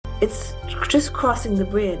It's just crossing the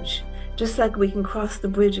bridge. Just like we can cross the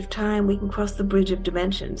bridge of time, we can cross the bridge of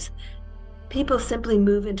dimensions. People simply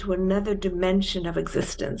move into another dimension of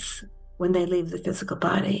existence when they leave the physical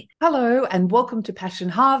body. Hello and welcome to Passion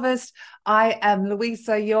Harvest. I am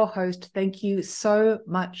Louisa, your host. Thank you so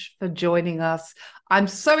much for joining us. I'm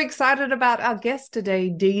so excited about our guest today,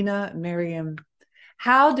 Dena Merriam.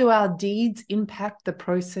 How do our deeds impact the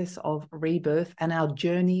process of rebirth and our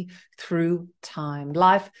journey through time?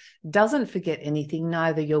 Life doesn't forget anything,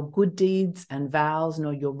 neither your good deeds and vows,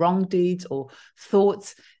 nor your wrong deeds or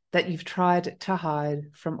thoughts that you've tried to hide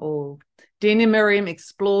from all. Dena Merriam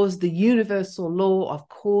explores the universal law of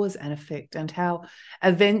cause and effect and how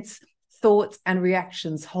events, thoughts, and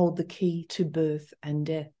reactions hold the key to birth and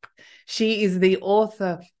death. She is the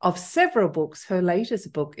author of several books. Her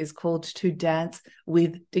latest book is called To Dance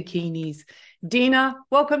with Dakinis. Dena,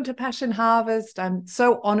 welcome to Passion Harvest. I'm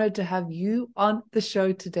so honored to have you on the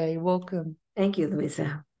show today. Welcome. Thank you,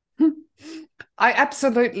 Louisa. I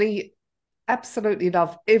absolutely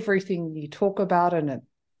love everything you talk about, and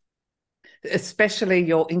especially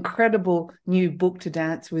your incredible new book, To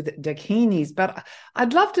Dance with Dakinis. But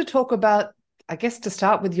I'd love to talk about, I guess, to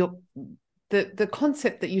start with the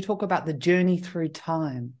concept that you talk about, the journey through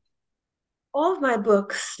time. All of my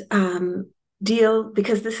books deal,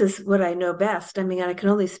 because this is what I know best. I mean, I can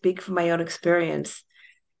only speak from my own experience.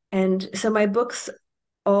 And so my books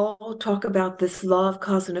all talk about this law of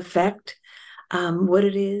cause and effect, what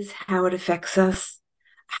it is, how it affects us,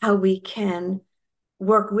 how we can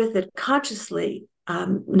work with it consciously,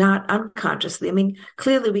 not unconsciously. I mean,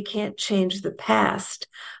 clearly we can't change the past,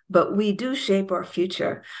 but we do shape our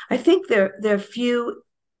future. I think there are a few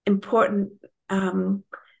important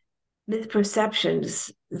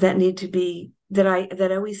misperceptions that need to be that I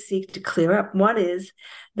always seek to clear up. One is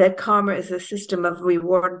that karma is a system of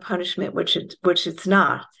reward and punishment, which it's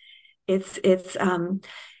not. It's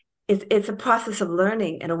a process of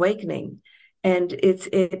learning and awakening, and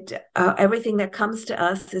everything that comes to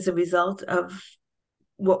us is a result of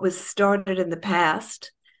what was started in the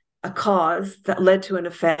past, a cause that led to an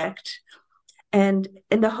effect, and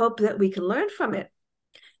in the hope that we can learn from it.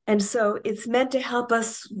 And so it's meant to help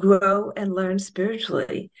us grow and learn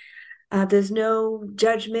spiritually. There's no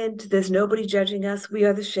judgment. There's nobody judging us. We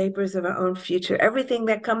are the shapers of our own future. Everything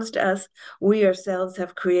that comes to us, we ourselves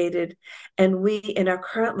have created. And we, in our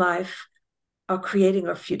current life, are creating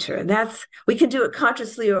our future. And we can do it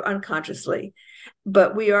consciously or unconsciously,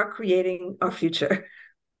 but we are creating our future.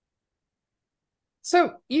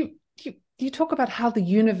 So you talk about how the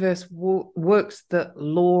universe works, the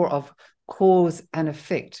law of cause and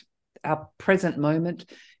effect. Our present moment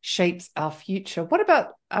shapes our future. What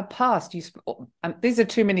about our past? These are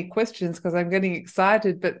too many questions because I'm getting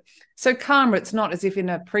excited. But so karma, it's not as if in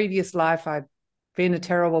a previous life I've been a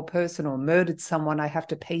terrible person or murdered someone. I have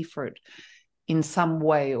to pay for it in some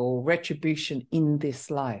way, or retribution in this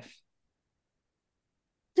life.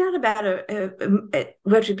 It's not about a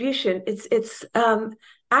retribution. It's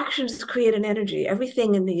actions create an energy.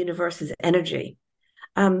 Everything in the universe is energy.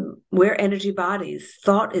 We're energy bodies.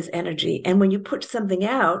 Thought is energy. And when you put something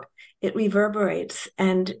out, it reverberates.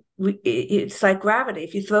 And it's like gravity.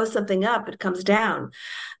 If you throw something up, it comes down.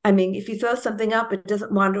 I mean, if you throw something up, it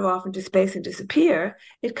doesn't wander off into space and disappear.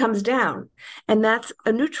 It comes down. And that's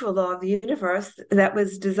a neutral law of the universe that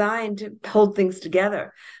was designed to hold things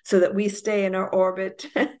together so that we stay in our orbit,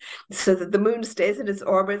 so that the moon stays in its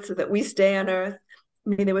orbit, so that we stay on Earth. I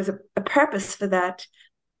mean, there was a purpose for that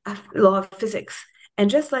law of physics. And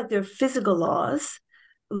just like there are physical laws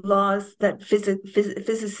that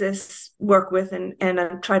physicists work with and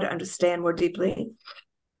try to understand more deeply,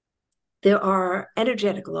 there are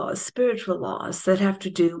energetic laws, spiritual laws that have to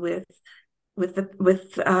do with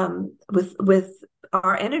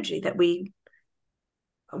our energy, that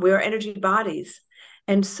we're energy bodies,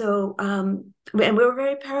 and so and we're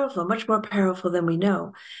very powerful, much more powerful than we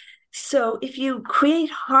know. So if you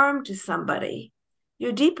create harm to somebody,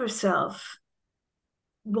 your deeper self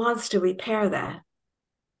wants to repair that.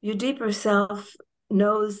 Your deeper self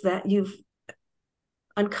knows that you've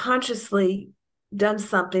unconsciously done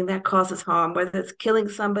something that causes harm, whether it's killing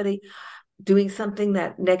somebody, doing something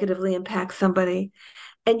that negatively impacts somebody,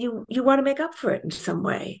 and you want to make up for it in some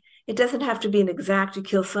way. It doesn't have to be an exact, you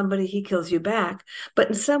kill somebody, he kills you back, but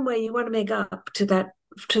in some way you want to make up to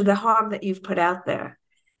the harm that you've put out there.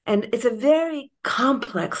 And it's a very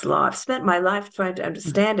complex law. I've spent my life trying to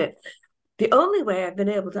understand it. The only way I've been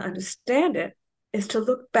able to understand it is to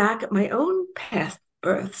look back at my own past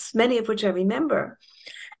births, many of which I remember,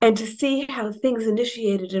 and to see how things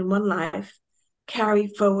initiated in one life carry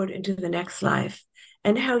forward into the next life.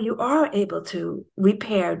 and how you are able to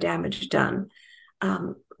repair damage done,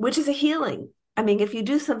 which is a healing. I mean, if you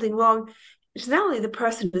do something wrong, it's not only the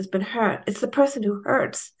person who's been hurt, it's the person who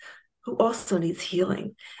hurts who also needs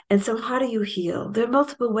healing. And so, how do you heal? There are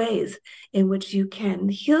multiple ways in which you can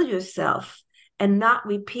heal yourself and not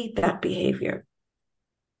repeat that behavior.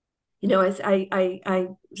 You know, as I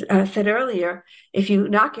said earlier, if you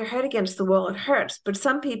knock your head against the wall, it hurts. But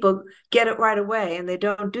some people get it right away and they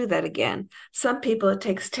don't do that again. Some people, it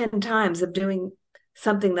takes 10 times of doing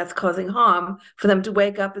something that's causing harm for them to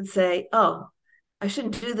wake up and say, oh, I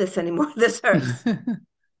shouldn't do this anymore. This hurts.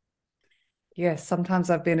 Yes, sometimes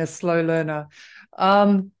I've been a slow learner.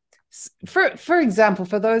 For example,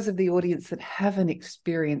 for those of the audience that haven't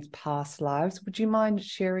experienced past lives, would you mind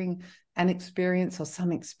sharing an experience or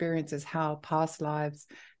some experiences how past lives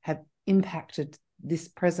have impacted this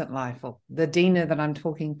present life or the Dena that I'm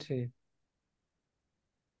talking to?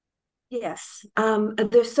 Yes,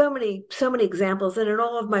 there's so many examples, and in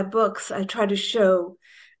all of my books, I try to show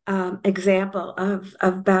example of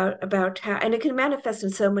about how, and it can manifest in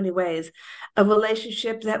so many ways. A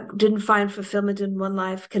relationship that didn't find fulfillment in one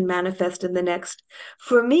life can manifest in the next.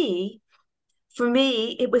 For me,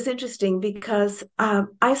 it was interesting because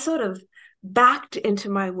I sort of backed into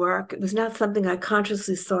my work. It was not something I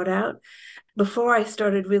consciously sought out. Before I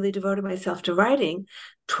started really devoting myself to writing,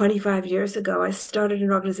 25 years ago, I started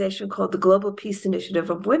an organization called the Global Peace Initiative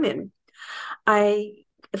of Women. I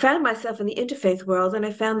found myself in the interfaith world, and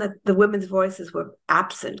I found that the women's voices were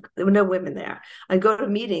absent. There were no women there. I'd go to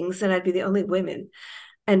meetings and I'd be the only women.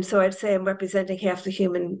 And so I'd say I'm representing half the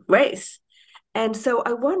human race. And so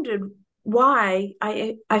I wondered why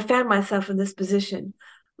I found myself in this position.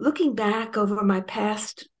 Looking back over my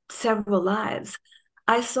past several lives,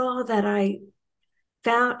 I saw that I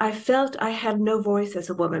felt I had no voice as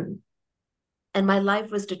a woman, and my life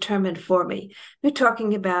was determined for me. We're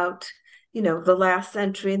talking about, you know, the last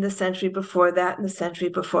century and the century before that and the century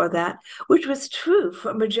before that, which was true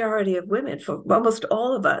for a majority of women, for almost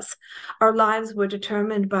all of us. Our lives were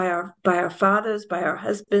determined by our fathers, by our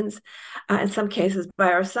husbands, in some cases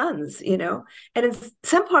by our sons, you know. And in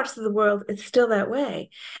some parts of the world, it's still that way.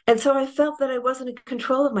 And so I felt that I wasn't in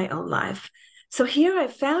control of my own life. So here I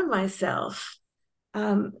found myself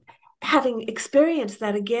um, having experienced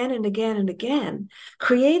that again and again and again,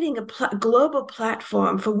 creating a global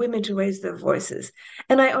platform for women to raise their voices.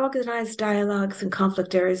 And I organized dialogues in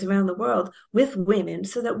conflict areas around the world with women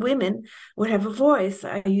so that women would have a voice.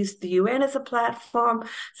 I used the UN as a platform.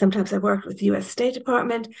 Sometimes I worked with the US State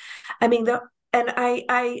Department. I mean,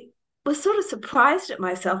 I was sort of surprised at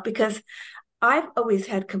myself because I've always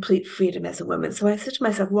had complete freedom as a woman. So I said to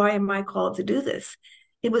myself, why am I called to do this?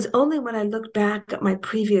 It was only when I looked back at my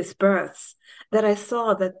previous births that I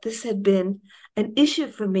saw that this had been an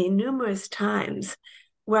issue for me numerous times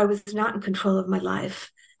where I was not in control of my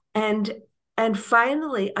life. And and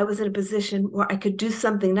finally I was in a position where I could do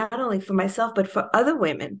something not only for myself but for other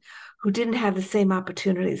women who didn't have the same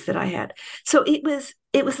opportunities that I had. So it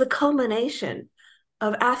was the culmination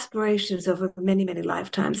of aspirations over many, many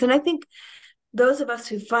lifetimes. And I think those of us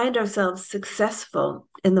who find ourselves successful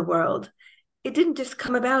in the world, it didn't just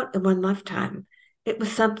come about in one lifetime. It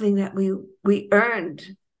was something that we earned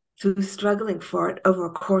through struggling for it over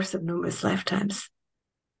a course of numerous lifetimes.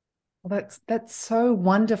 Well, that's so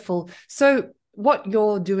wonderful. So what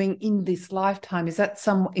you're doing in this lifetime, is that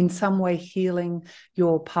in some way healing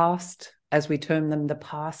your past, as we term them, the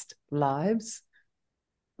past lives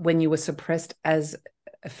when you were suppressed as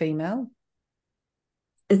a female?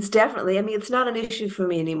 It's definitely, I mean, it's not an issue for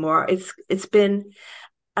me anymore. It's been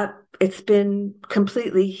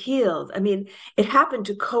completely healed. I mean, it happened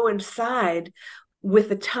to coincide with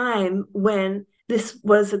a time when this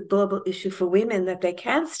was a global issue for women, that they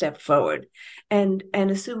can step forward and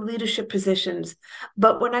assume leadership positions.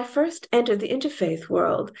 But when I first entered the interfaith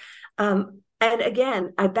world, and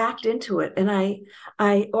again, I backed into it, and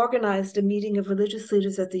I organized a meeting of religious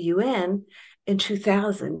leaders at the UN in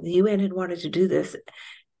 2000. The UN had wanted to do this,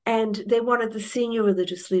 and they wanted the senior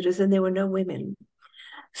religious leaders, and there were no women.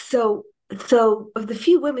 So of the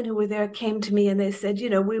few women who were there came to me and they said, you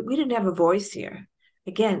know, we didn't have a voice here.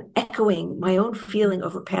 Again, echoing my own feeling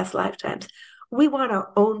over past lifetimes. We want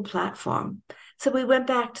our own platform. So we went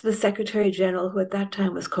back to the Secretary General, who at that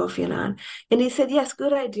time was Kofi Annan, and he said, yes,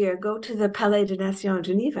 good idea. Go to the Palais des Nations in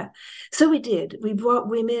Geneva. So we did. We brought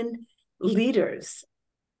women leaders,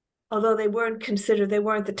 although they weren't considered, they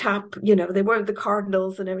weren't the top, you know, they weren't the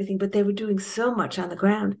cardinals and everything, but they were doing so much on the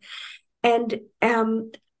ground. And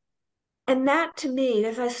and that to me,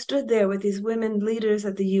 as I stood there with these women leaders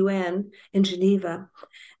at the UN in Geneva,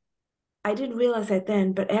 I didn't realize that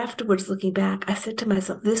then, but afterwards, looking back, I said to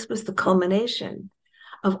myself, this was the culmination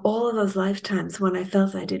of all of those lifetimes when I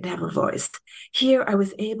felt I didn't have a voice. Here, I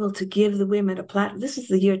was able to give the women a platform. This was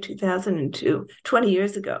the year 2002, 20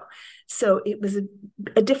 years ago. So it was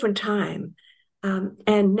a different time.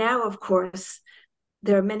 And now, of course,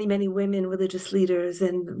 there are many, many women religious leaders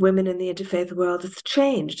and women in the interfaith world. It's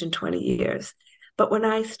changed in 20 years. But when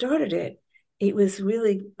I started it, it was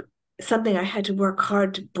really something I had to work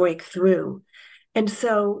hard to break through. And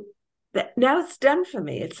so now it's done for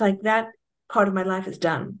me. It's like that part of my life is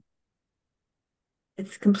done.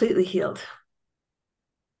 It's completely healed.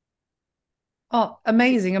 Oh,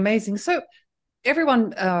 amazing, amazing. So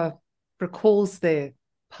everyone recalls their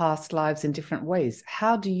past lives in different ways.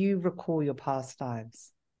 How do you recall your past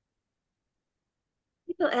lives?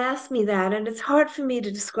 People ask me that, and it's hard for me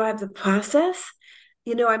to describe the process.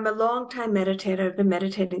 I'm a long time meditator. I've been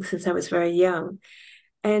meditating since I was very young.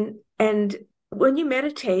 And when you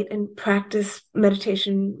meditate and practice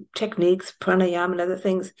meditation techniques, pranayama and other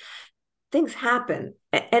things happen.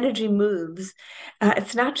 Energy moves.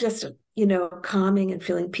 It's not just, calming and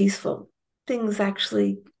feeling peaceful. Things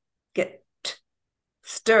actually get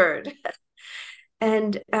stirred.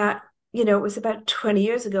 And it was about 20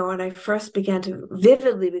 years ago when I first began to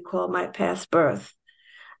vividly recall my past birth,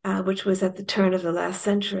 which was at the turn of the last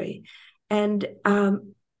century. And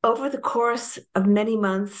over the course of many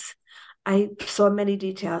months, I saw many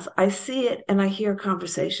details. I see it and I hear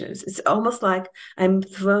conversations. It's almost like I'm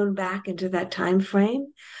thrown back into that time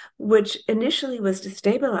frame, which initially was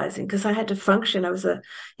destabilizing because I had to function. I was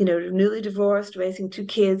newly divorced, raising two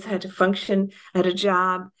kids, had to function at a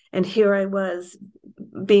job, and here I was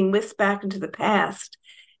being whisked back into the past.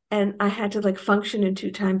 And I had to like function in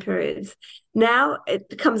two time periods. Now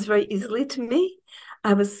it comes very easily to me.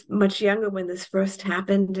 I was much younger when this first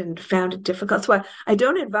happened and found it difficult. So I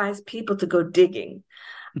don't advise people to go digging.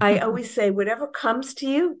 I always say, whatever comes to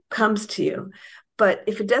you, comes to you. But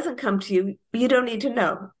if it doesn't come to you, you don't need to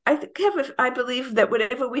know. I believe that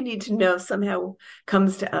whatever we need to know somehow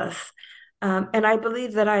comes to us. And I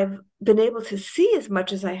believe that I've been able to see as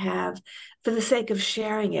much as I have for the sake of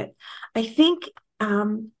sharing it. I think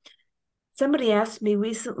somebody asked me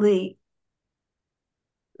recently,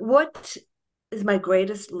 what is my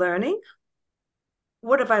greatest learning?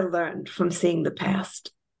 What have I learned from seeing the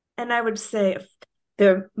past? And I would say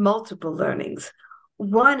there are multiple learnings.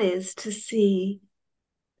 One is to see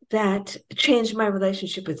that changed my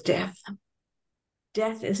relationship with death.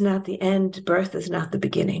 Death is not the end, birth is not the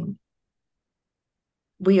beginning.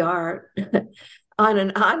 We are on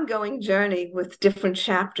an ongoing journey with different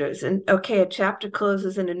chapters. And okay, a chapter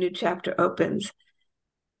closes and a new chapter opens.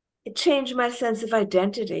 It changed my sense of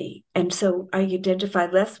identity. And so I identify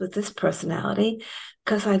less with this personality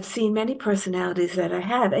because I've seen many personalities that I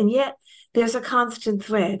have. And yet there's a constant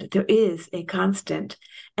thread. There is a constant.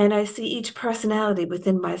 And I see each personality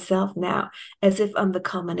within myself now as if I'm the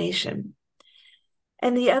culmination.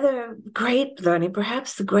 And the other great learning,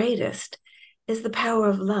 perhaps the greatest, is the power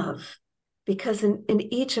of love. Because in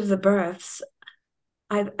each of the births,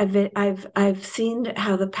 I've seen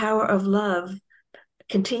how the power of love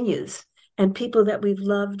continues, and people that we've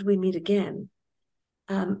loved, we meet again.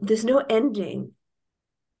 There's no ending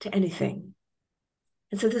to anything.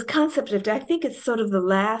 And so this concept of, I think it's sort of the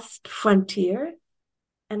last frontier.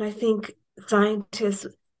 And I think scientists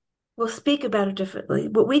will speak about it differently.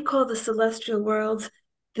 What we call the celestial worlds,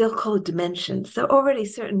 they'll call it dimensions. So already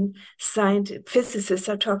certain physicists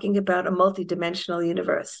are talking about a multidimensional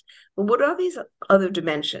universe. Well, what are these other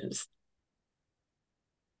dimensions?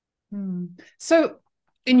 So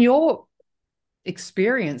in your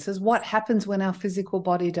experiences, what happens when our physical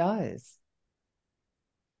body dies?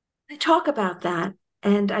 I talk about that,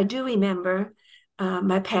 and I do remember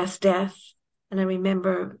my past death, and I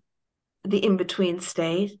remember the in-between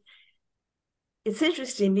state. It's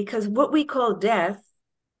interesting because what we call death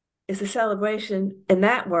is a celebration in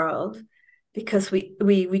that world because we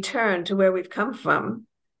return to where we've come from.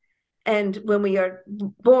 And when we are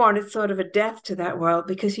born, it's sort of a death to that world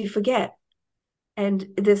because you forget. And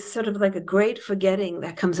there's sort of like a great forgetting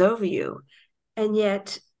that comes over you. And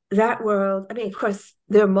yet that world, I mean, of course,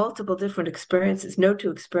 there are multiple different experiences. No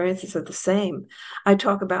two experiences are the same. I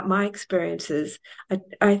talk about my experiences.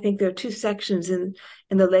 I think there are two sections in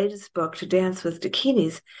the latest book, To Dance with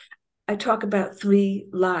Dakinis. I talk about three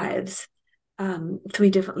lives, three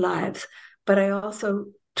different lives, but I also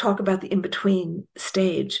talk about the in-between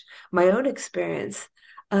stage, my own experience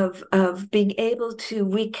of being able to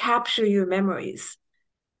recapture your memories.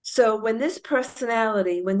 So when this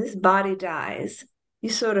personality, when this body dies, you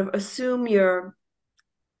sort of assume you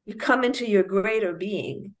come into your greater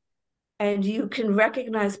being. and you can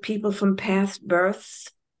recognize people from past births.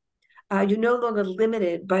 You're no longer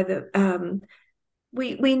limited by the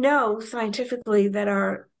we know scientifically that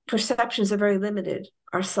our perceptions are very limited.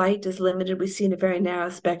 Our sight is limited. We see in a very narrow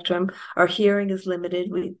spectrum. Our hearing is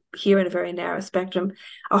limited. We hear in a very narrow spectrum.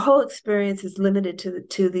 Our whole experience is limited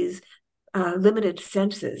to these limited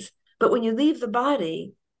senses. But when you leave the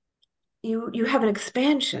body, you have an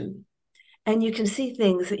expansion, and you can see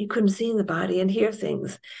things that you couldn't see in the body, and hear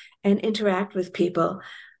things, and interact with people.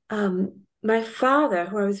 My father,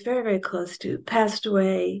 who I was very, very close to, passed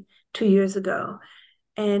away 2 years ago.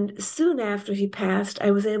 And soon after he passed,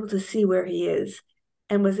 I was able to see where he is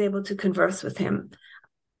and was able to converse with him.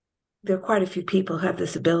 There are quite a few people who have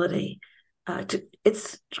this ability.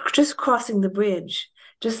 It's just crossing the bridge.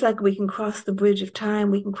 Just like we can cross the bridge of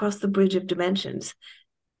time, we can cross the bridge of dimensions.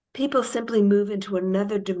 People simply move into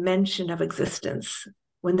another dimension of existence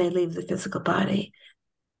when they leave the physical body.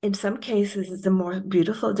 In some cases, it's a more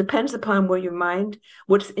beautiful. It depends upon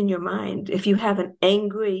what's in your mind. If you have an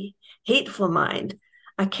angry, hateful mind,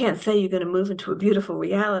 I can't say you're going to move into a beautiful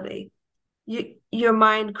reality. Your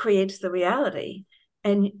mind creates the reality,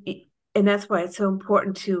 and that's why it's so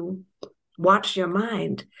important to watch your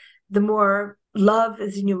mind. The more love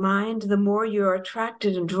is in your mind, the more you're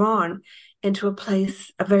attracted and drawn into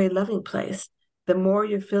a very loving place. The more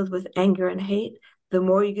you're filled with anger and hate, the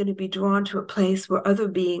more you're going to be drawn to a place where other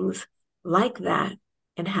beings like that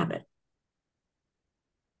inhabit.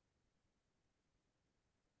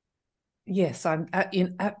 Yes, I'm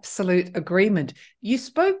in absolute agreement. You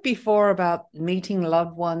spoke before about meeting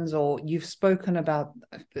loved ones, or you've spoken about,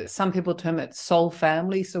 some people term it soul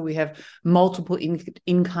family. So we have multiple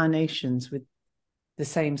incarnations with the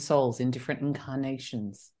same souls in different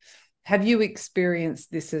incarnations. Have you experienced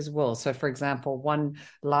this as well? So, for example, one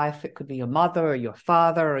life, it could be your mother or your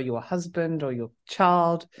father or your husband or your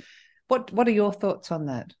child. What are your thoughts on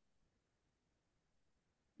that?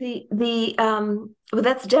 Well,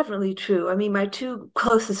 that's definitely true. I mean, my two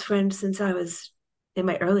closest friends since I was in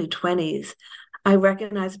my early 20s, I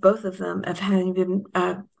recognize both of them as having been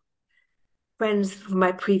friends from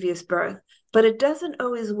my previous birth. But it doesn't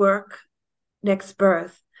always work next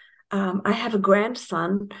birth. I have a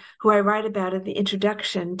grandson who I write about in the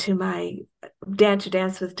introduction to my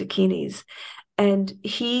Dance with Dakinis. And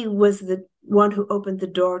he was the one who opened the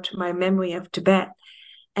door to my memory of Tibet.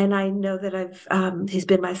 And I know that he's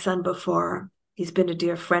been my son before. He's been a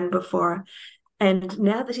dear friend before. And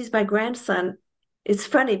now that he's my grandson, it's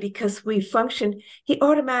funny because he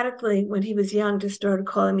automatically, when he was young, just started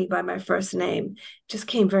calling me by my first name. Just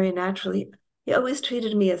came very naturally. He always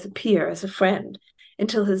treated me as a peer, as a friend,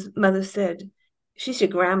 until his mother said, "She's your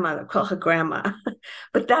grandmother, call her grandma."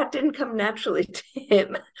 But that didn't come naturally to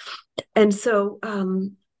him. And so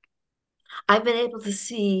I've been able to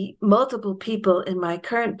see multiple people in my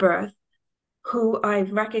current birth who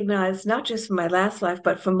I've recognized not just from my last life,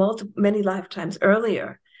 but from many lifetimes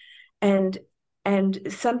earlier. And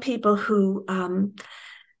some people who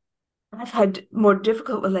I've had more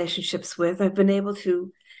difficult relationships with, I've been able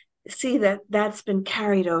to see that that's been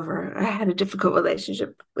carried over. I had a difficult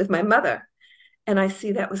relationship with my mother, and I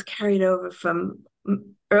see that was carried over from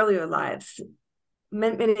earlier lives,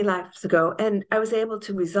 many lives ago, and I was able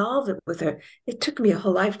to resolve it with her. It took me a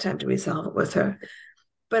whole lifetime to resolve it with her,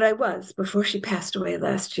 but before she passed away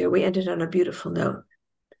last year. We ended on a beautiful note.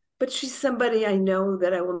 But she's somebody I know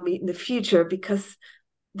that I will meet in the future because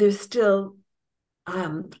there's still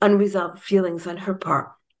unresolved feelings on her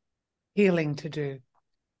part. Healing to do.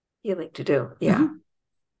 Healing to do, yeah.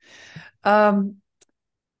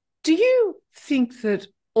 Do you think that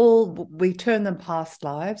all we term them past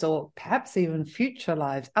lives, or perhaps even future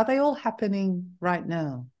lives, are they all happening right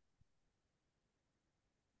now?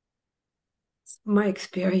 My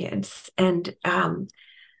experience, and I've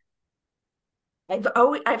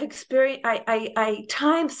experienced.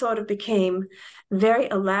 Time sort of became very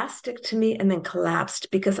elastic to me and then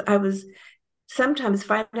collapsed because I was sometimes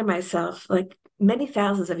finding myself like many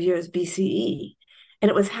thousands of years BCE, and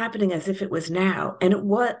it was happening as if it was now. And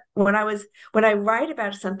when I write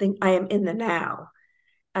about something, I am in the now.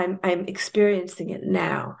 I'm experiencing it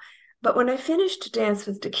now. But when I finished Dance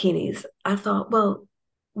with Dakinis, I thought, well,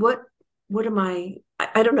 what am I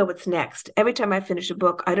don't know what's next. Every time I finish a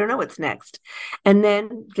book, I don't know what's next. And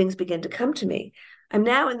then things begin to come to me. I'm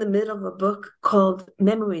now in the middle of a book called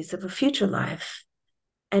Memories of a Future Life,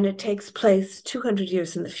 and it takes place 200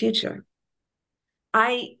 years in the future.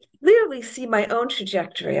 I clearly see my own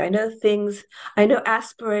trajectory. I know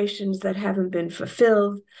aspirations that haven't been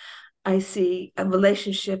fulfilled. I see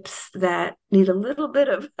relationships that need a little bit,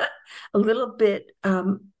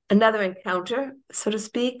 another encounter, so to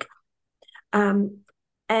speak.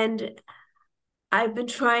 And I've been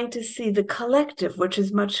trying to see the collective, which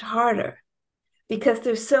is much harder because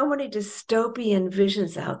there's so many dystopian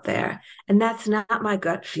visions out there, and that's not my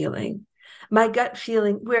gut feeling. My gut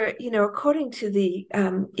feeling, where, according to the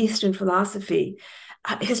Eastern philosophy,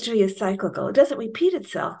 history is cyclical. It doesn't repeat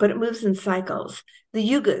itself, but it moves in cycles, the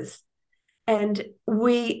yugas. And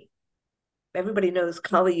everybody knows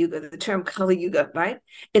Kali Yuga, the term Kali Yuga, right?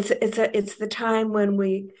 It's the time when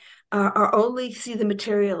we are only see the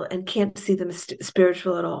material and can't see the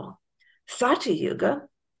spiritual at all. Satya Yuga,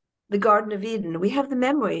 the Garden of Eden. We have the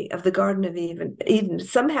memory of the Garden of Eden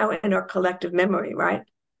somehow in our collective memory, right?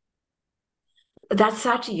 That's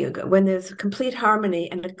Satya Yuga, when there's complete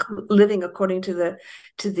harmony and living according to the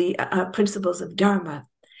principles of Dharma,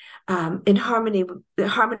 in harmony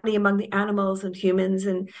among the animals and humans,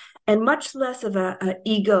 and much less of a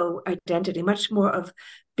ego identity, much more of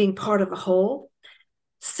being part of a whole.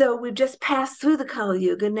 So we've just passed through the Kali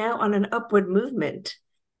Yuga, now on an upward movement.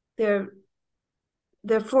 There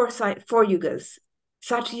are four yugas: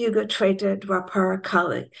 Satya Yuga, Treta, Dwapara,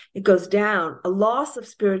 Kali. It goes down, a loss of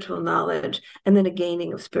spiritual knowledge, and then a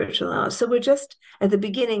gaining of spiritual knowledge. So we're just at the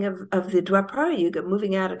beginning of the Dwapara Yuga,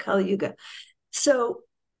 moving out of Kali Yuga. So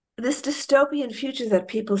this dystopian future that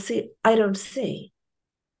people see, I don't see.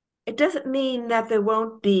 It doesn't mean that there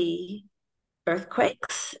won't be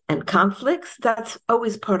earthquakes and conflicts. That's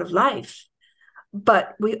always part of life.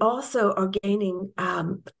 But we also are gaining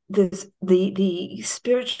the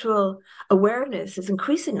spiritual awareness is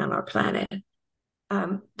increasing on our planet.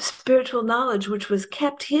 Spiritual knowledge, which was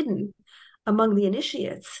kept hidden among the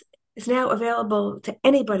initiates, is now available to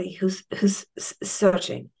anybody who's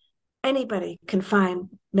searching. Anybody can find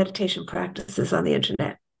meditation practices on the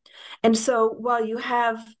internet. And so while you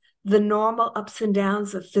have the normal ups and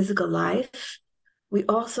downs of physical life, we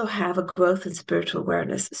also have a growth in spiritual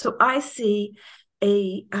awareness. So I see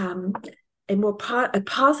a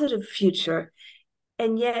positive future,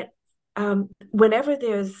 and yet whenever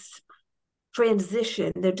there's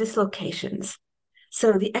transition, there are dislocations.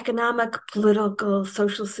 So the economic, political,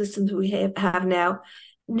 social systems we have now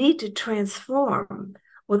need to transform.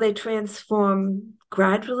 Will they transform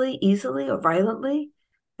gradually, easily, or violently?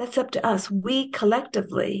 That's up to us. We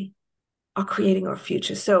collectively are creating our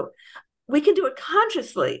future. So we can do it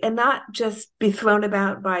consciously and not just be thrown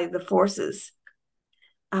about by the forces.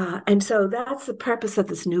 And so that's the purpose of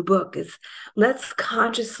this new book: is let's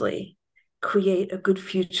consciously create a good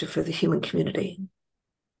future for the human community.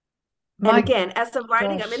 And again, as I'm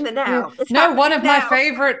writing, I'm in the now. Yeah. No, one of my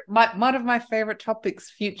favorite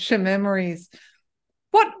topics, future memories.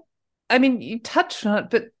 You touched on it,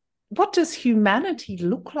 but what does humanity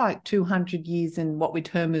look like 200 years in what we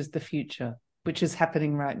term as the future, which is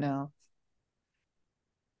happening right now?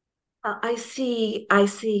 I see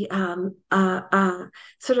sort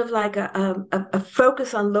of like a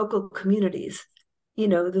focus on local communities.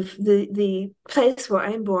 The place where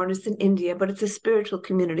I'm born is in India, but it's a spiritual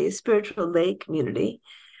community, a spiritual lay community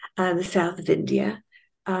in the south of India.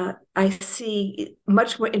 I see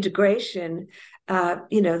much more integration.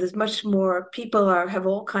 There's much more people have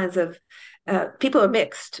all kinds of people are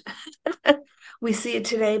mixed. We see it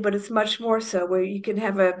today, but it's much more so, where you can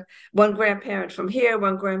have one grandparent from here,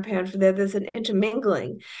 one grandparent from there. There's an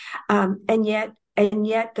intermingling, and yet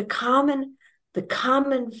the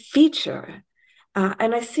common feature,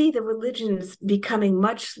 and I see the religions becoming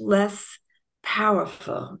much less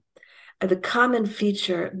powerful. The common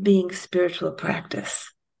feature being spiritual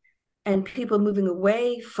practice, and people moving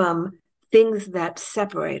away from things that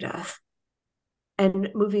separate us and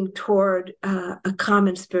moving toward a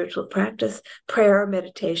common spiritual practice, prayer,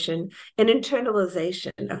 meditation, and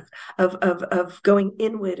internalization of going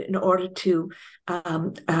inward in order to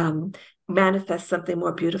manifest something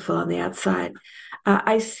more beautiful on the outside.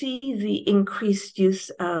 I see the increased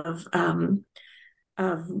use of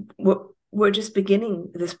we're just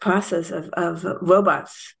beginning this process of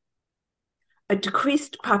robots, a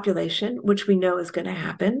decreased population, which we know is going to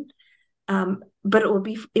happen, but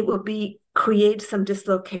it will be create some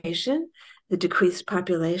dislocation, the decreased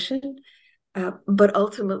population, but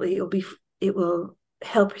ultimately it will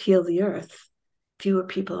help heal the earth, fewer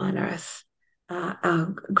people on earth,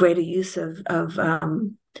 greater use of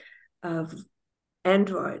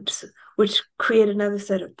androids, which create another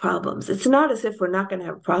set of problems. It's not as if we're not going to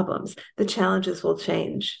have problems. The challenges will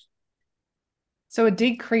change. So a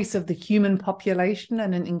decrease of the human population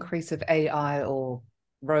and an increase of AI or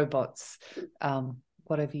robots,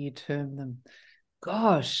 whatever you term them.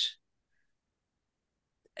 Gosh.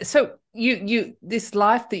 So you this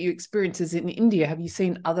life that you experience is in India. Have you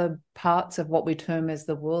seen other parts of what we term as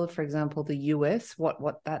the world, for example, the US? What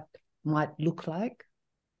that might look like?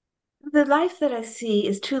 The life that I see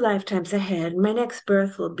is two lifetimes ahead. My next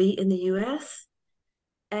birth will be in the US,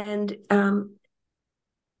 and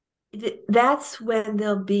that's when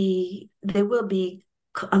there will be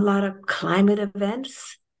a lot of climate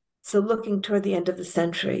events. So looking toward the end of the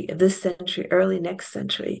century, of this century, early next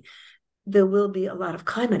century, there will be a lot of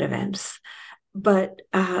climate events. But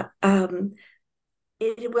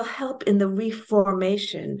it will help in the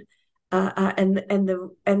reformation and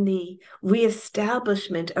the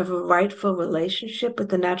reestablishment of a rightful relationship with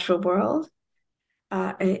the natural world,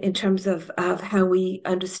 in terms of how we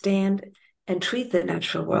understand and treat the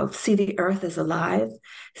natural world, see the earth as alive,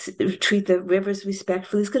 treat the rivers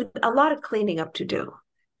respectfully. There's going to be a lot of cleaning up to do.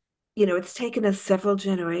 It's taken us several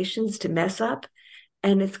generations to mess up,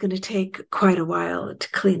 and it's going to take quite a while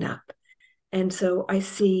to clean up. And so I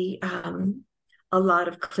see a lot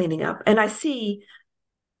of cleaning up. And I see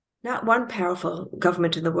not one powerful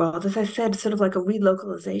government in the world, as I said, sort of like a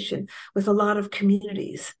relocalization with a lot of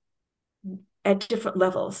communities at different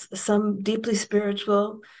levels, some deeply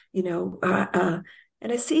spiritual,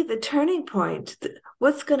 and I see the turning point.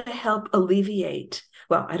 What's going to help alleviate?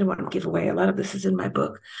 Well, I don't want to give away. A lot of this is in my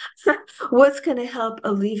book. What's going to help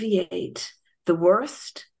alleviate the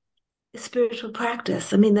worst is spiritual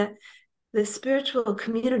practice. I mean, the spiritual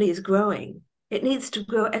community is growing. It needs to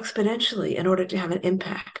grow exponentially in order to have an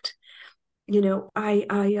impact. I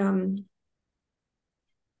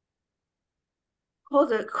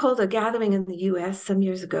called a gathering in the U.S. some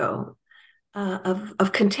years ago,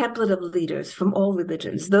 of contemplative leaders from all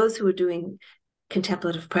religions, those who are doing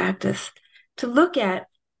contemplative practice, to look at,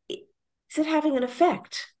 is it having an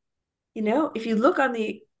effect? If you look on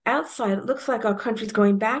the outside, it looks like our country's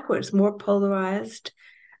going backwards, more polarized,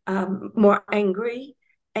 more angry,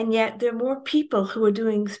 and yet there are more people who are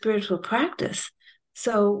doing spiritual practice.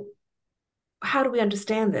 So how do we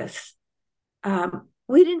understand this?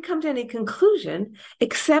 We didn't come to any conclusion,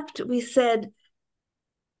 except we said,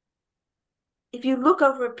 if you look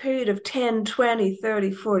over a period of 10, 20,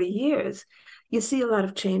 30, 40 years, you see a lot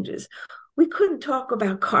of changes. We couldn't talk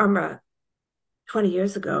about karma 20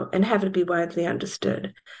 years ago and have it be widely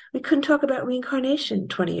understood. We couldn't talk about reincarnation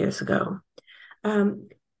 20 years ago.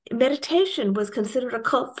 Meditation was considered a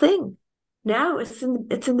cult thing. Now it's in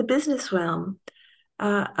the business realm.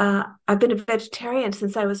 I've been a vegetarian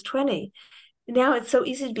since I was 20. Now it's so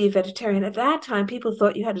easy to be a vegetarian. At that time, people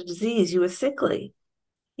thought you had a disease, you were sickly.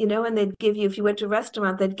 And they'd give you, if you went to a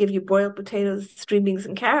restaurant, they'd give you boiled potatoes, string beans,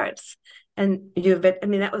 and carrots. And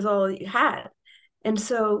that was all you had. And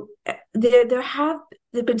so there have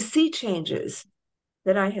been sea changes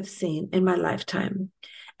that I have seen in my lifetime.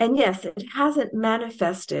 And yes, it hasn't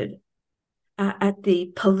manifested at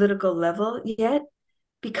the political level yet,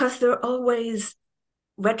 because there are always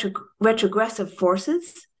retrogressive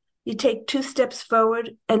forces. You take 2 steps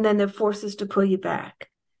forward, and then there are forces to pull you back.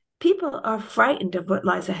 People are frightened of what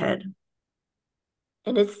lies ahead.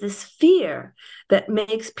 And it's this fear that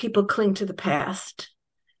makes people cling to the past.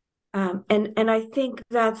 And I think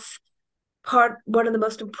that's one of the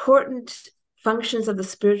most important functions of the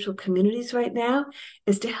spiritual communities right now,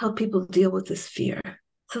 is to help people deal with this fear.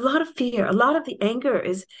 It's a lot of fear. A lot of the anger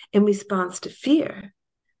is in response to fear.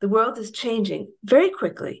 The world is changing very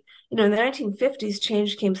quickly. In the 1950s,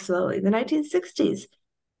 change came slowly. In the 1960s,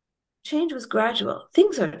 change was gradual.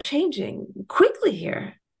 Things are changing quickly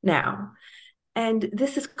here now. And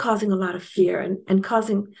this is causing a lot of fear and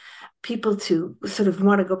causing people to sort of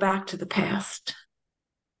want to go back to the past.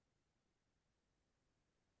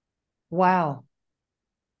 Wow.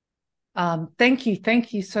 Thank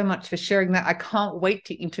you so much for sharing that. I can't wait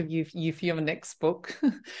to interview you for your next book,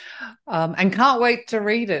 and can't wait to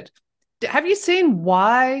read it. Have you seen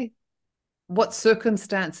what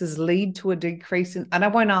circumstances lead to a decrease in, and I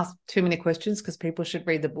won't ask too many questions because people should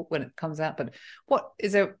read the book when it comes out, but what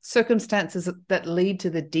is there circumstances that lead to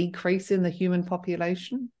the decrease in the human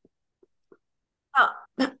population?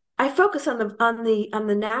 I focus on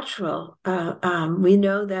the natural. We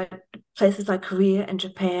know that places like Korea and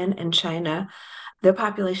Japan and China, their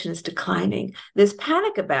population is declining. There's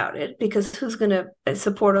panic about it because who's going to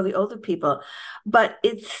support all the older people? But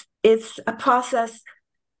it's a process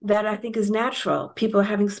that I think is natural. People are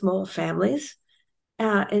having small families.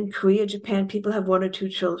 In Korea, Japan, people have 1 or 2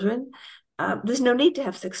 children. There's no need to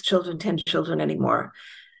have 6 children, 10 children anymore.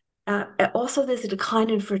 Also, there's a decline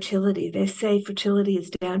in fertility. They say fertility is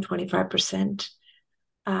down 25%.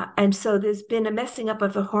 And so there's been a messing up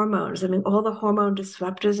of the hormones. I mean, all the hormone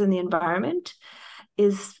disruptors in the environment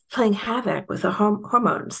is playing havoc with the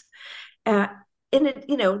hormones. in it,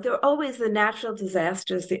 there are always the natural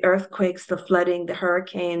disasters, the earthquakes, the flooding, the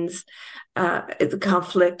hurricanes, the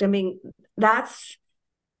conflict. I mean, that's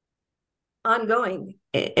ongoing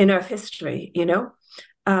in Earth history, and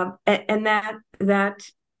that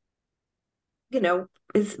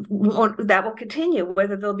is that will continue.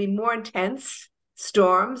 Whether there'll be more intense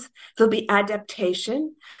storms, there'll be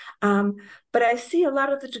adaptation. But I see a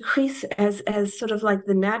lot of the decrease as sort of like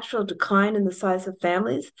the natural decline in the size of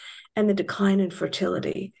families and the decline in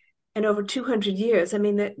fertility. And over 200 years, I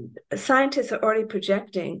mean, the scientists are already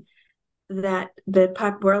projecting that the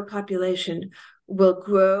world population will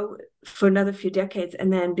grow for another few decades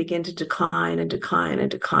and then begin to decline and decline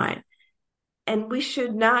and decline. And we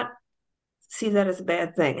should not see that as a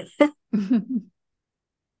bad thing.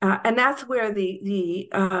 And that's where the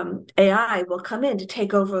AI will come in to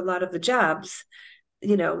take over a lot of the jobs,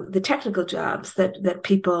 the technical jobs that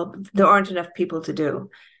there aren't enough people to do.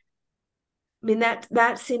 I mean,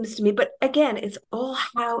 that seems to me, but again, it's all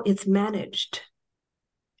how it's managed.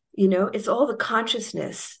 It's all the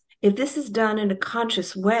consciousness. If this is done in a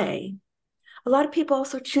conscious way, a lot of people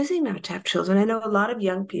also choosing not to have children. I know a lot of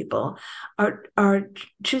young people are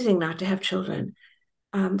choosing not to have children.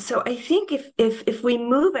 So I think if we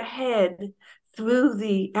move ahead through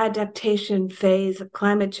the adaptation phase of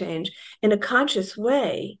climate change in a conscious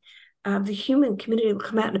way, the human community will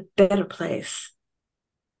come out in a better place.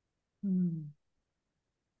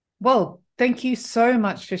 Well, thank you so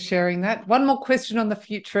much for sharing that. One more question on the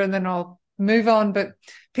future and then I'll move on. But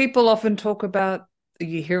people often talk about,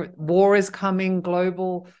 you hear war is coming,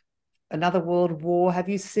 global, another world war. Have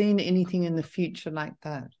you seen anything in the future like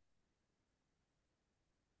that?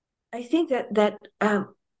 I think that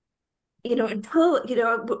until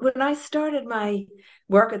when I started my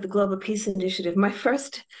work at the Global Peace Initiative, my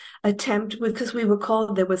first attempt, because we were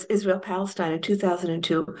called, there was Israel Palestine in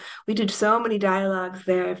 2002. We did so many dialogues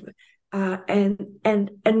there,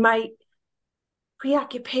 and my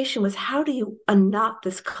preoccupation was, how do you unknot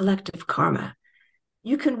this collective karma?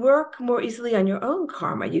 You can work more easily on your own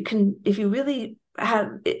karma. You can, if you really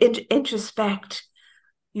have introspect,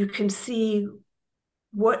 you can see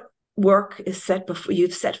what work is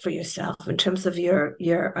you've set for yourself in terms of your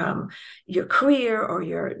career or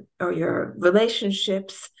your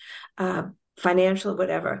relationships, financial,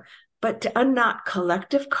 whatever. But to unknot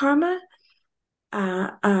collective karma,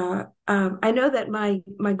 I know that my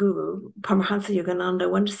guru Paramahansa Yogananda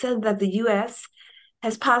once said that the U.S.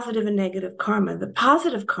 has positive and negative karma. The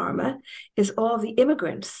positive karma is all the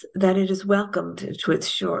immigrants that it has welcomed to its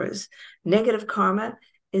shores. Negative karma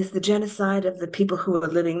is the genocide of the people who are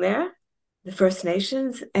living there, the First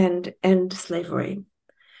Nations, and slavery.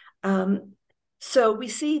 So we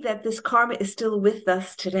see that this karma is still with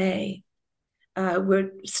us today.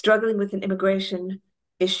 We're struggling with an immigration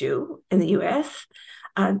issue in the U.S.,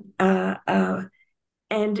 and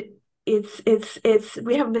it's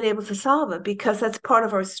we haven't been able to solve it because that's part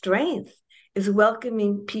of our strength, is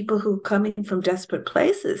welcoming people who are coming from desperate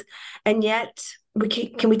places, and yet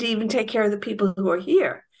can we even take care of the people who are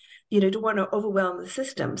here? Don't want to overwhelm the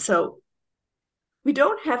system. So we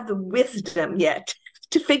don't have the wisdom yet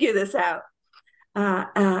to figure this out.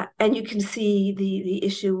 And you can see the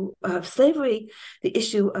issue of slavery, the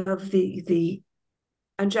issue of the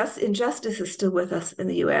injustice is still with us in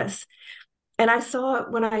the U.S. And I saw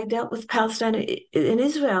it when I dealt with Palestine in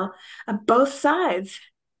Israel, on both sides.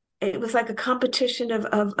 It was like a competition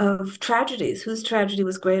of tragedies. Whose tragedy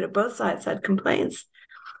was greater? Both sides had complaints.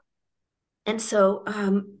 And so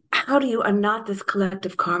how do you unknot this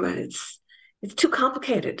collective karma? It's too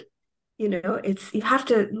complicated. It's you have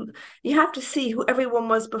to see who everyone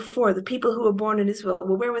was before. The people who were born in Israel,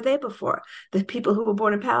 well, where were they before? The people who were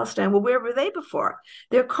born in Palestine, well, where were they before?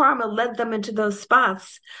 Their karma led them into those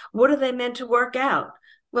spots. What are they meant to work out?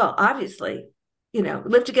 Well, obviously,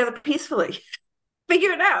 live together peacefully.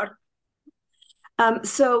 Figure it out.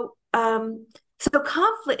 So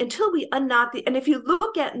conflict, until we unknot and if you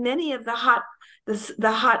look at many of the hot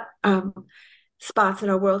spots in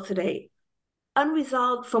our world today,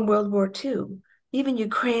 unresolved from World War II, even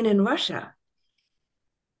Ukraine and Russia.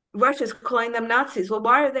 Russia's calling them Nazis. Well,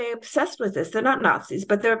 why are they obsessed with this? They're not Nazis,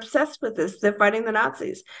 but they're obsessed with this. They're fighting the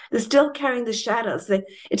Nazis. They're still carrying the shadows.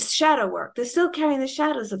 It's shadow work. They're still carrying the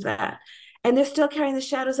shadows of that. And they're still carrying the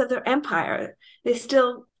shadows of their empire. They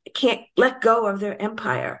still can't let go of their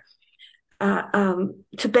empire.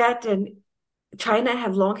 Tibet and China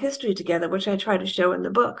have long history together, which I try to show in the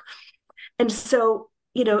book. And so,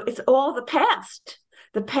 it's all the past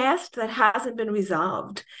that hasn't been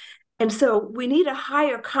resolved. And so we need a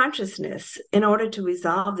higher consciousness in order to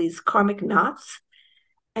resolve these karmic knots.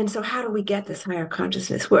 And so how do we get this higher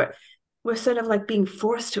consciousness? Where we're sort of like being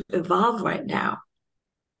forced to evolve right now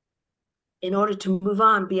in order to move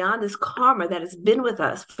on beyond this karma that has been with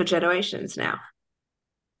us for generations now.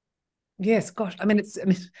 Yes, gosh. I mean,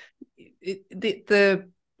 the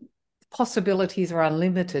possibilities are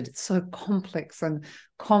unlimited. It's so complex and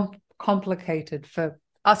complicated for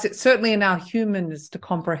us. It's certainly in our humanness to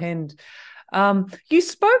comprehend. You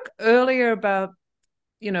spoke earlier about,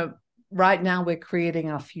 right now we're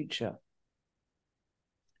creating our future.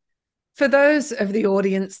 For those of the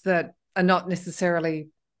audience that are not necessarily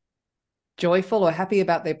joyful or happy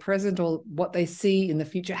about their present or what they see in the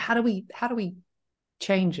future, how do we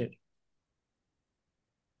change it?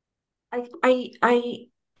 I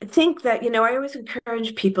think that, I always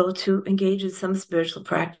encourage people to engage in some spiritual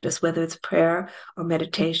practice, whether it's prayer or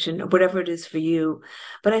meditation or whatever it is for you.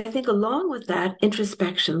 But I think along with that,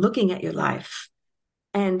 introspection, looking at your life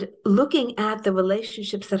and looking at the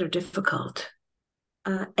relationships that are difficult,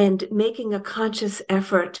 and making a conscious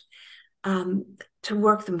effort, to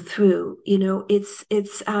work them through.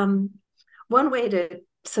 It's one way to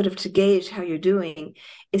sort of to gauge how you're doing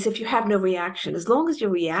is if you have no reaction. As long as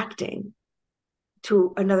you're reacting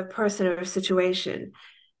to another person or a situation,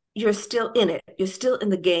 you're still in it. You're still in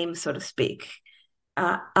the game, so to speak.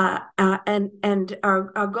 And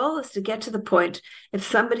our goal is to get to the point, if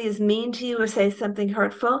somebody is mean to you or say something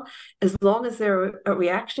hurtful, as long as there's a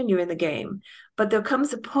reaction, you're in the game. But there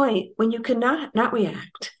comes a point when you cannot not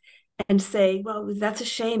react and say, well, that's a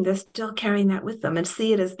shame. They're still carrying that with them, and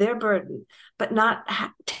see it as their burden, but not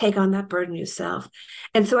take on that burden yourself.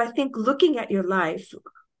 And so I think looking at your life,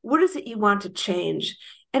 what is it you want to change?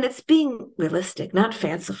 And it's being realistic, not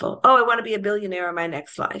fanciful. Oh, I want to be a billionaire in my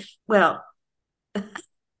next life. Well,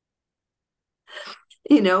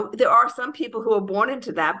 there are some people who are born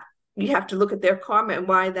into that. You have to look at their karma and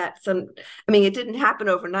why it didn't happen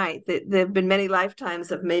overnight. There have been many lifetimes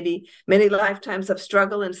of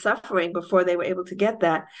struggle and suffering before they were able to get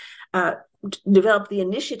that, develop the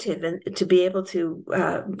initiative and to be able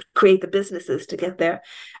to create the businesses to get there.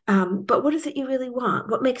 But what is it you really want?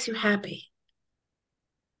 What makes you happy?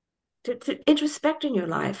 To introspect in your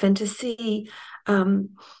life and to see,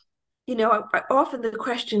 often the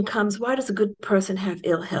question comes, why does a good person have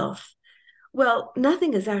ill health? Well,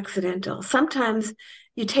 nothing is accidental. Sometimes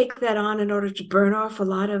you take that on in order to burn off a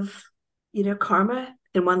lot of, karma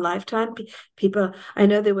in one lifetime. People, I don't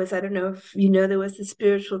know if there was the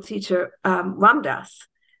spiritual teacher, Ram Dass,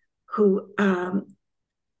 who, about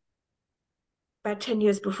 10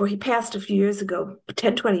 years before he passed a few years ago,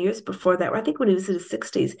 10, 20 years before that, I think when he was in his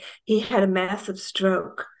 60s, he had a massive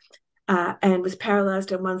stroke, and was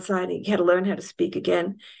paralyzed on one side. He had to learn how to speak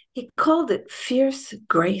again. He called it fierce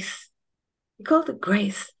grace. He called it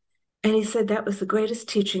grace. And he said that was the greatest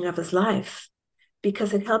teaching of his life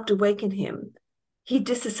because it helped awaken him. He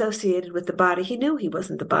disassociated with the body. He knew he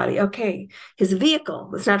wasn't the body. Okay, his vehicle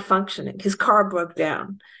was not functioning. His car broke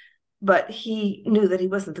down, but he knew that he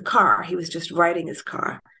wasn't the car. He was just riding his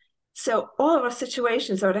car. So all of our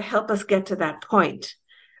situations are to help us get to that point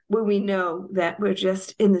where we know that we're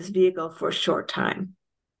just in this vehicle for a short time.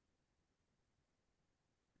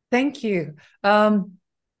 Thank you.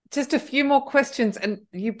 Just a few more questions, and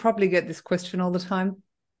you probably get this question all the time.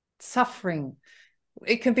 Suffering.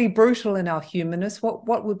 It can be brutal in our humanness.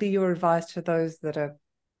 What would be your advice to those that are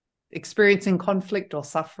experiencing conflict or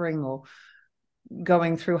suffering or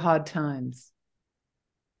going through hard times?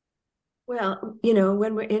 Well,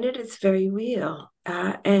 when we're in it, it's very real,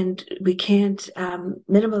 and we can't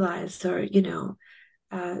minimalize or,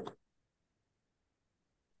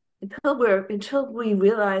 until we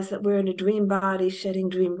realize that we're in a dream body shedding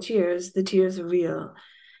dream tears. The tears are real.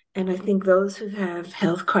 And I think those who have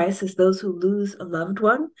health crisis, those who lose a loved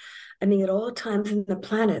one, at all times in the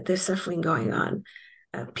planet, there's suffering going on.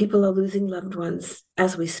 People are losing loved ones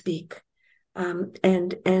as we speak, and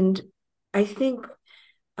I think.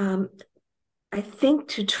 I think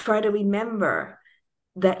to try to remember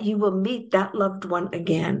that you will meet that loved one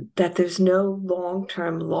again, that there's no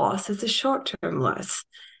long-term loss, it's a short-term loss.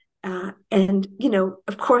 And,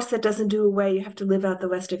 of course, that doesn't do away. You have to live out the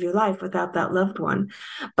rest of your life without that loved one.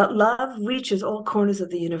 But love reaches all corners of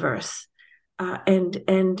the universe. And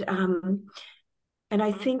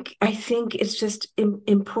I think it's just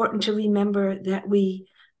important to remember that we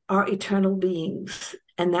are eternal beings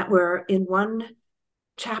and that we're in one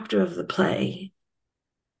chapter of the play.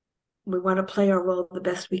 We want to play our role the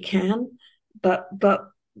best we can, but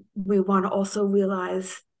we want to also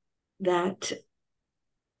realize that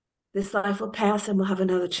this life will pass and we'll have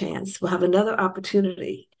another chance. We'll have another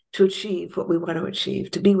opportunity to achieve what we want to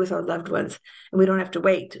achieve, to be with our loved ones. And we don't have to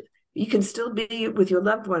wait. You can still be with your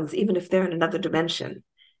loved ones, even if they're in another dimension.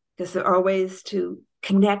 because there are ways to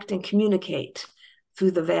connect and communicate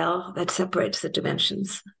through the veil that separates the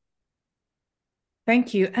dimensions.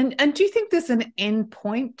 Thank you. And do you think there's an end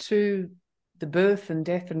point to the birth and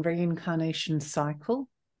death and reincarnation cycle?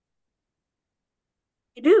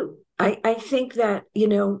 I do. I think that,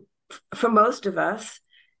 for most of us,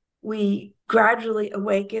 we gradually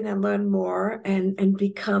awaken and learn more and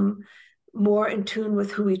become more in tune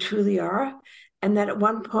with who we truly are. And that at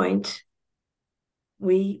one point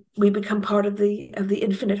we become part of the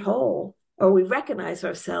infinite whole, or we recognize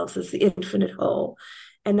ourselves as the infinite whole.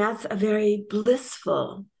 And that's a very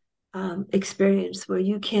blissful experience where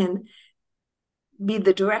you can be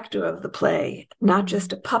the director of the play, not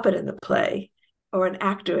just a puppet in the play or an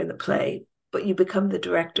actor in the play, but you become the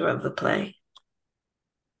director of the play.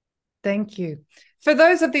 Thank you. For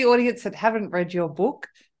those of the audience that haven't read your book,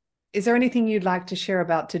 is there anything you'd like to share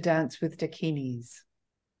about To Dance with Dakinis?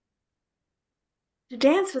 To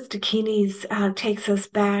Dance with Dakinis takes us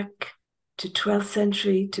back to 12th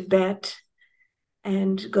century Tibet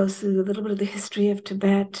and goes through a little bit of the history of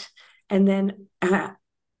Tibet, and then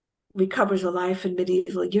recovers a life in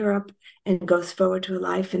medieval Europe and goes forward to a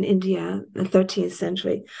life in India, the 13th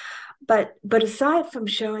century. But aside from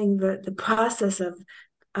showing the process of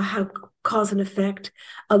how cause and effect,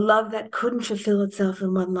 a love that couldn't fulfill itself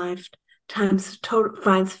in one lifetime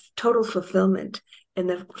finds total fulfillment in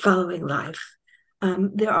the following life.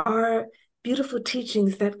 There are beautiful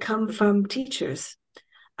teachings that come from teachers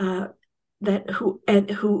who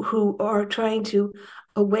are trying to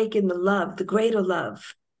awaken the love, the greater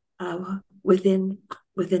love within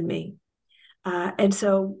me. And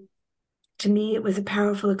so, to me, it was a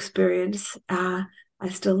powerful experience. I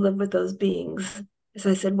still live with those beings. As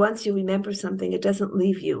I said, once you remember something, it doesn't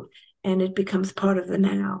leave you, and it becomes part of the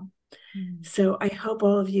now. So I hope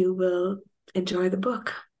all of you will enjoy the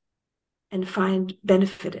book and find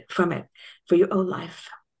benefit from it for your own life.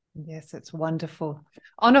 Yes, it's wonderful.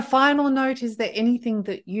 On a final note, is there anything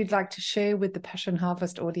that you'd like to share with the Passion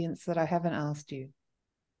Harvest audience that I haven't asked you?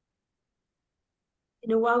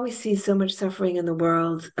 While we see so much suffering in the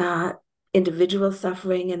world, individual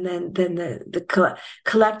suffering, and then the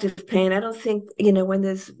collective pain, I don't think, when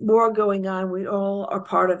there's war going on, we all are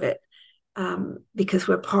part of it, because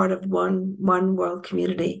we're part of one world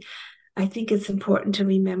community. I think it's important to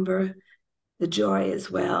remember the joy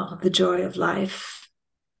as well, the joy of life.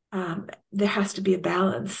 There has to be a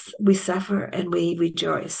balance. We suffer and we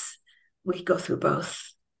rejoice. We go through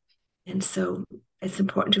both. And so it's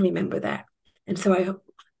important to remember that. And so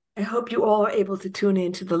I hope you all are able to tune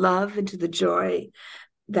into the love and to the joy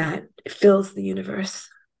that fills the universe.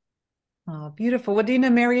 Oh, beautiful. Well,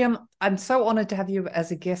 Dena, Merriam, I'm so honored to have you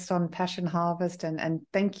as a guest on Passion Harvest, and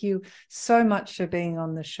thank you so much for being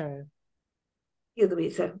on the show. You,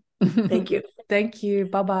 Louisa. Thank you. Thank you.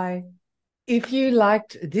 Bye-bye. If you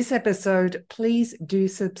liked this episode, please do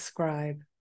subscribe.